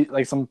some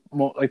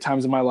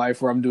times in my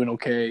life where I'm doing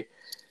okay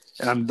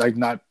and I'm like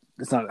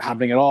it's not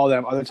happening at all. Then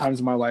I have other times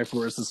in my life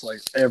where it's just like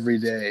every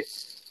day.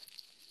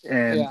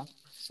 and Yeah.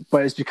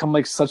 but it's become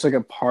like such like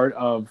a part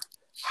of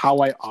how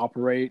I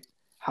operate,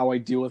 how I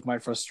deal with my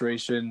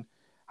frustration,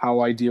 how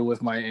I deal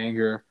with my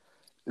anger,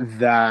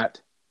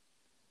 that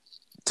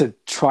to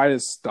try to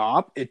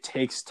stop, it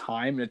takes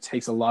time and it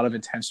takes a lot of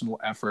intentional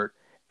effort.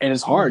 And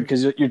it's hard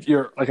Mm-hmm. because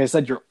you're, like I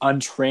said, you're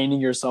untraining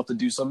yourself to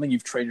do something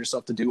you've trained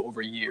yourself to do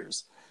over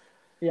years.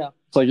 Yeah.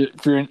 It's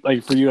like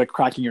for you like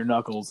cracking your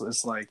knuckles,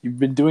 it's like you've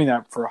been doing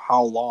that for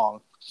how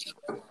long?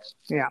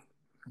 Yeah.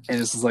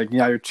 And it's just like,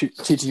 you're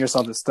teaching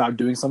yourself to stop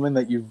doing something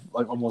that you've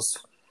like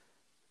almost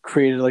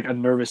created like a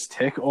nervous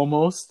tick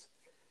almost.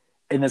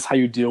 And that's how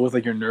you deal with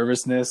like your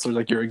nervousness or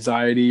like your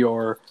anxiety,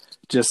 or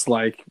just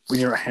like when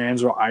your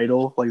hands are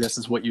idle, like this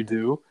is what you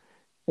do.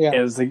 Yeah.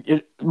 Is like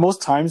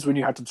most times when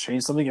you have to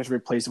change something, you have to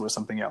replace it with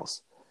something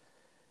else.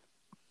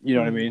 You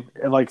know what I Mm-hmm. mean?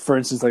 And like for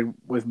instance, like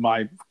with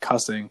my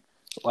cussing,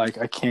 like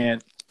I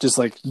can't just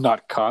like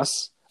not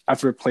cuss. I have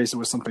to replace it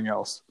with something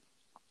else.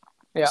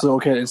 Yeah. So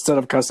okay, instead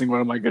of cussing,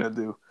 what am I gonna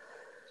do?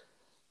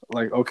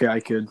 Like okay, I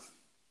could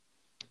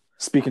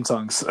speak in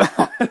tongues.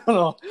 I don't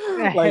know,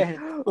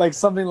 like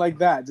something like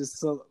that. Just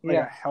so like a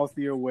Yeah.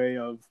 healthier way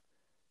of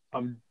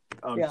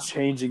Yeah.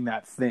 changing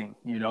that thing,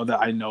 that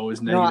I know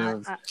is No,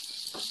 negative.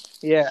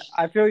 yeah,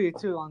 I feel you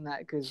too on that,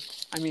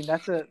 because I mean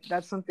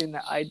that's something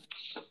that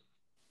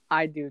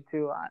I do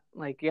too.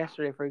 Like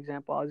yesterday, for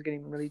example, I was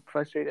getting really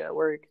frustrated at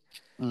work,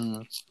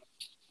 Mm.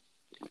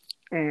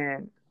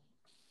 and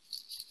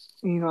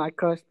I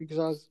cussed because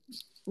I was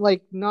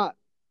like, not,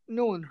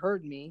 no one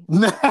heard me,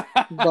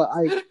 but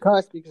I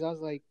cussed because I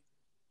was like,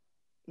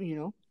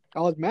 I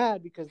was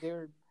mad because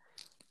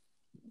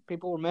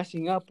people were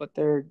messing up at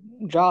their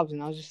jobs,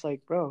 and I was just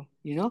like, bro,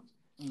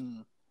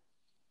 Mm.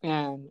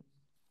 and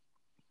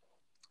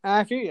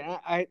I feel you.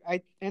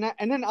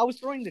 And then I was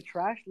throwing the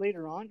trash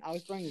later on. I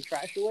was throwing the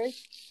trash away,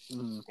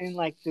 Mm. and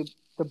like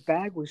the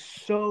bag was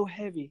so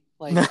heavy,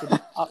 like because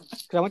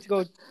I went to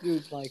go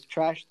do like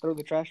throw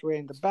the trash away,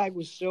 and the bag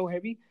was so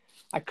heavy,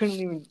 I couldn't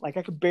even, like,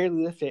 I could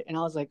barely lift it, and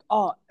I was like,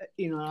 oh,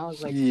 and I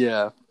was like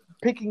Yeah.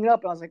 picking it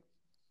up, and I was like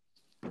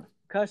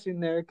cussing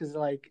there because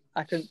like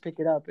I couldn't pick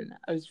it up, and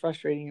it was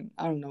frustrating, and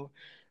I don't know,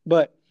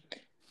 but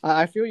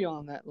I feel you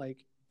on that. Like,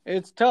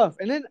 it's tough.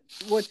 And then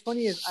what's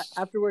funny is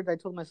afterwards I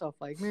told myself,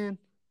 like, man,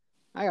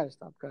 I gotta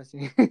stop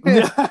cussing.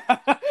 Yeah.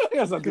 I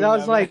Because I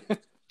was like,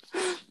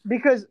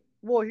 because,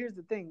 well, here's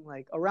the thing,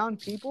 like, around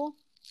people,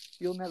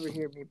 you'll never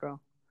hear me, bro.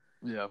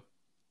 Yeah.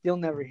 You'll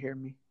never hear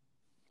me.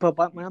 But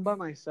when I'm by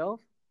myself,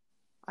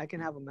 I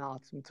can have a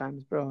mouth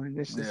sometimes, bro. And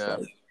it's just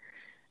like,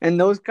 and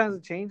those kinds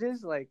of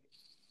changes, like,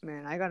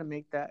 man, I gotta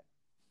make that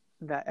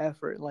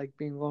effort, like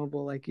being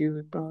vulnerable, like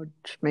you, bro.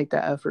 Just make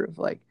that effort of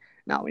like,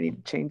 now we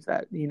need to change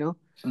that,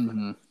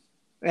 Mm-hmm.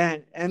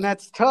 And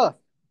that's tough,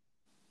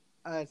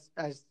 as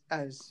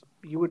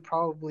you would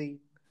probably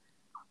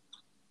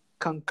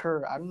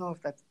concur. I don't know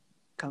if that's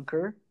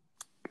concur.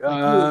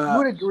 Like you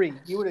would agree.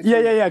 You would agree.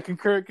 Yeah.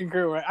 Concur.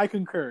 I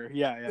concur.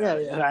 Yeah.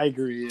 I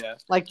agree. Yeah.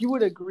 Like you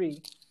would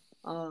agree,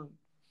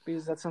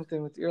 because that's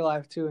something with your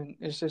life too. And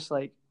it's just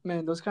like,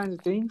 man, those kinds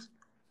of things,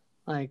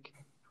 like,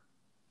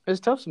 it's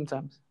tough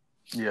sometimes.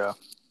 Yeah.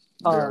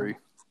 Very.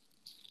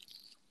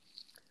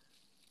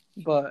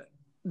 But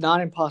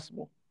not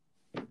impossible.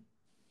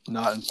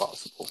 Not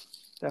impossible.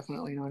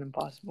 Definitely not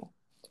impossible.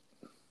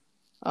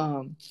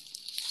 But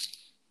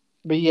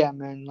yeah,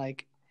 man,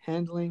 like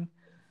handling,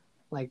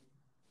 like,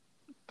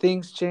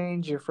 things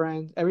change, your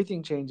friends,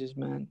 everything changes,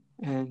 man.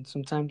 And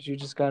sometimes you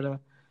just gotta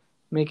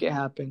make it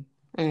happen.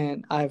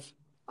 And I've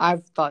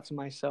thought to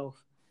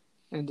myself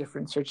in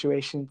different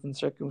situations and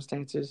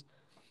circumstances,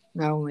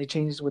 not only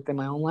changes within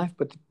my own life,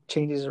 but the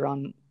changes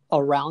around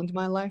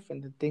my life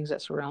and the things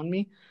that surround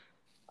me.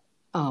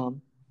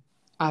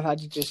 I've had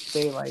to just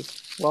say, like,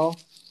 well,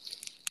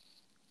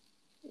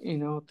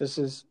 this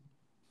is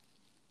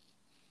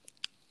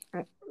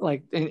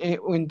like,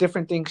 when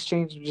different things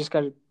change, you just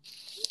gotta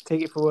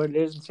take it for what it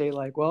is and say,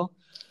 like, well,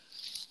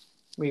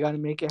 we got to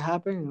make it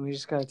happen, and we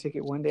just got to take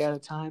it one day at a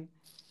time,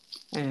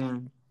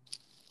 and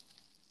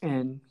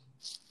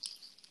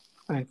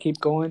keep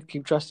going,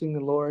 keep trusting the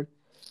Lord.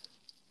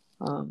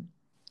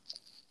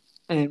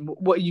 And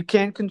what you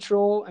can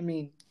control, I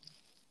mean,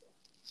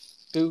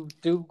 do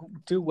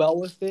well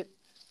with it.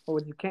 But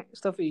when you can't,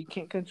 stuff that you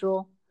can't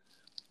control,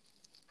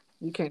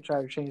 you can't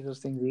try to change those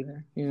things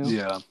either.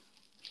 Yeah.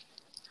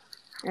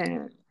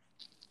 And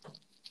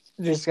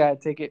you just gotta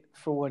take it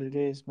for what it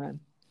is,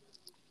 man.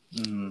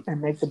 Mm-hmm.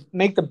 And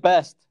make the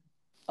best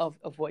of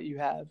what you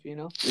have.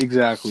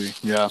 Exactly.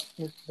 Yeah.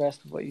 Make the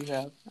best of what you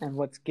have and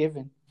what's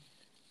given.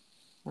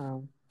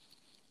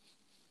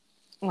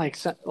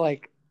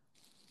 Like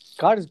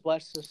God has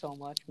blessed us so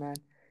much, man,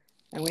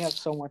 and we have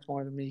so much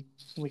more than we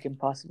can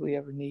possibly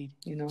ever need,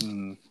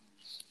 Mm-hmm.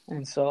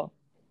 And so,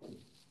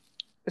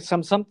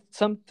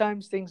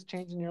 sometimes things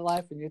change in your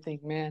life, and you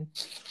think, man,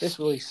 this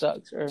really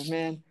sucks, or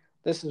man,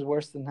 this is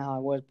worse than how I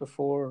was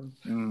before, or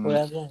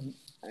whatever.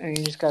 And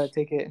you just gotta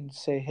take it and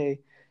say, hey,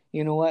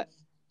 you know what?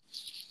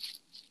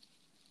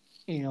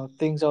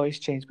 Things always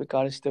change, but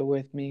God is still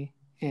with me,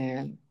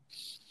 and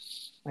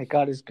Like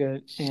God is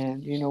good,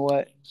 and you know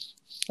what?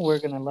 We're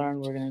gonna learn.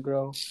 We're gonna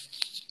grow,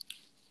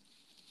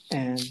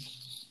 and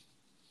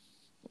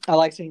I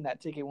like saying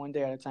that take it one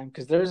day at a time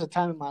because there's a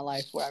time in my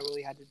life where I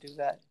really had to do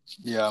that.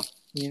 Yeah.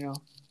 You know,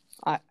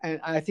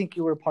 I think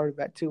you were a part of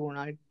that too when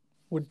I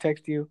would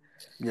text you.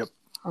 Yep.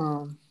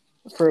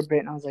 For a bit,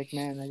 and I was like,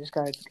 man,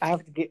 I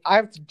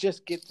have to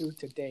just get through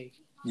today.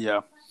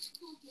 Yeah.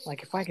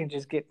 Like if I can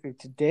just get through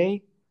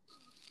today,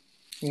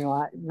 you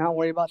know, not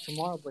worry about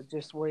tomorrow, but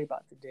just worry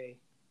about today,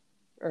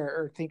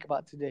 or think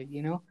about today,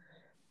 you know,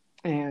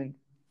 and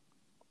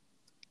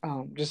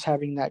just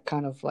having that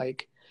kind of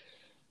like,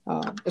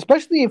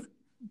 especially if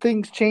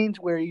things change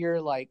where you're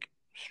like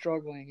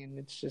struggling and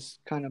it's just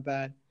kind of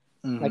bad,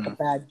 like a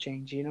bad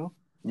change, you know.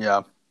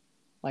 Yeah.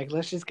 Like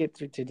let's just get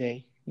through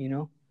today, you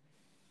know.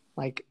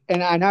 Like,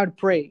 and I would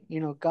pray, you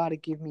know, God to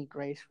give me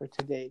grace for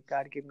today.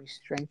 God to give me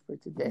strength for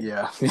today.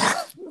 Yeah.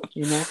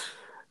 You know?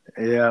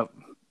 Yeah.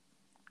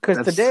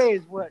 Because today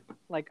is what,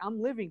 like,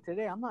 I'm living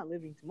today. I'm not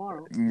living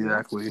tomorrow.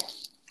 Exactly. You know?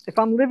 If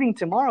I'm living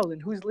tomorrow, then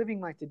who's living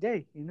my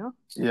today, you know?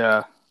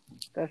 Yeah.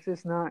 That's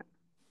just not.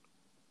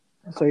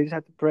 So you just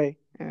have to pray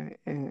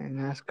and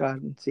ask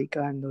God and seek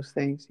God in those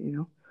things, you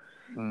know?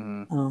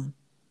 Mm-hmm.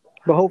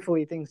 But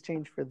hopefully things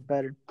change for the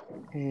better.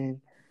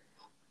 And,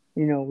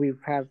 you know, we've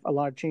had a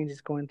lot of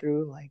changes going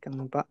through,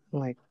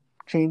 like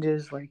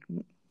changes like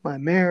my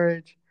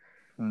marriage.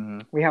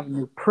 Mm-hmm. We have a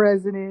new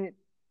president.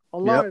 A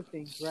lot of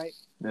things, right?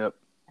 Yep.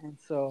 And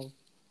so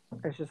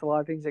there's just a lot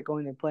of things that go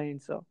into play.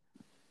 And so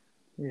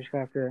you just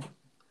have to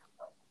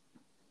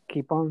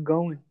keep on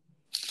going.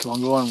 Keep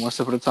on going, one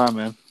step at a time,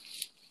 man.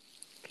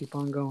 Keep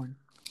on going.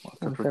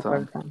 One step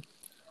at a time.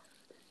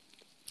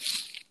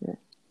 Yeah.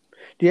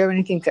 Do you have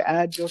anything to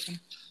add, Joseph?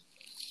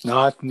 No,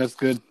 I think that's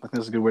good. I think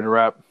that's a good way to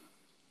wrap.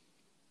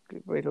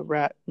 Good way to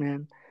wrap,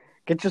 man.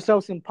 Get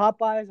yourself some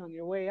Popeyes on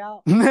your way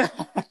out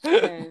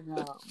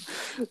and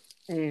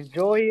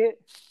enjoy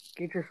it.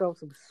 Get yourself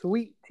some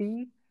sweet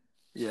tea.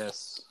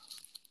 Yes.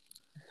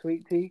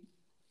 Sweet tea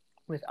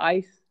with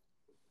ice.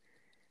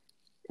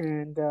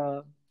 And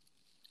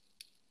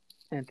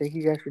thank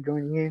you guys for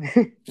joining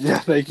in. Yeah,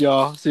 thank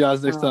y'all. See you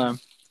guys next time.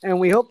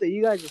 And we hope that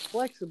you guys are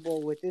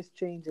flexible with this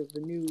change of I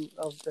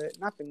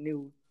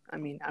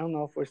mean, I don't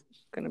know if we're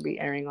going to be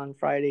airing on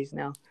Fridays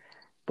now,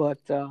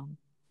 but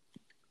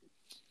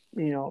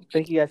you know,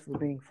 thank you guys for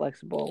being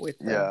flexible with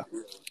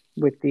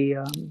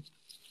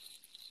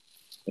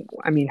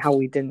I mean, how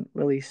we didn't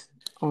release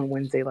on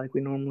Wednesday like we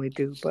normally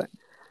do, but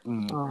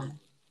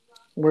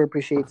we're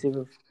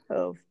appreciative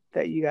of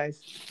that you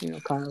guys, you know,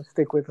 kind of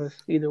stick with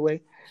us either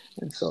way,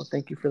 and so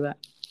thank you for that.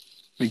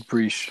 Big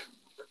preach.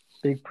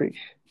 Big preach.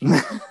 All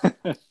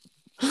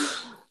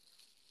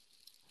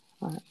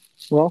right.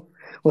 Well,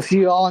 we'll see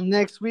you all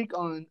next week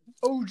on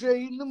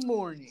OJ in the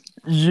Morning.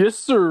 Yes,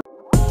 sir.